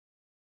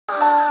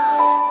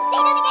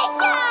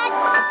Illumination!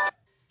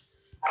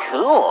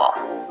 Cool.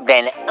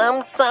 Then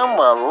Aumsum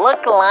will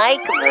look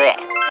like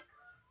this.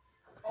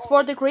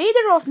 For the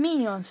creator of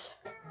Minions.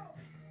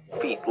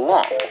 Feet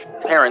long.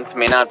 Parents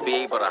may not be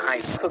able to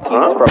hide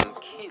cookies from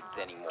kids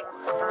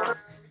anymore.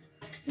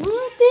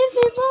 This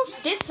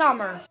evolved this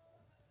summer.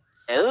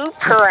 No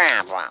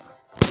problem.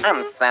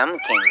 Aumsum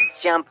can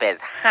jump as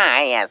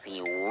high as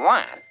he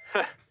wants.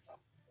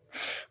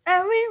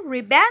 And we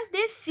reband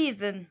this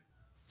season.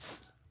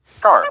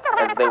 Sure,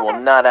 as they will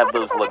not have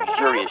those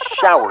luxurious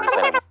showers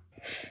anymore.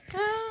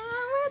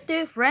 With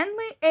the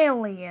friendly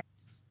alien.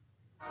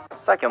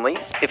 Secondly,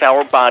 if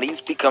our bodies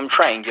become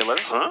triangular,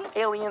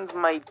 aliens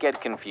might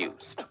get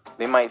confused.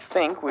 They might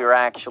think we are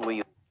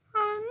actually...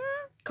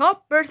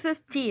 Cop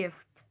versus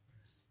thief.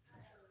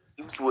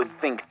 Thieves would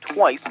think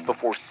twice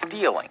before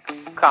stealing.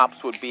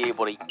 Cops would be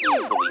able to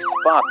easily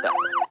spot them.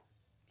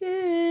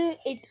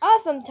 It's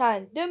awesome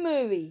time, the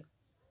movie.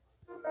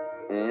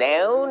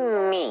 No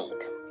need.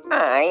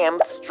 I am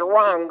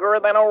stronger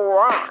than a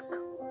rock.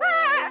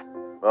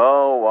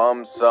 Oh,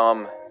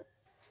 Aumsum.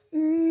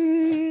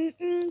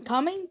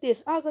 Coming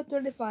this August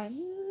 25.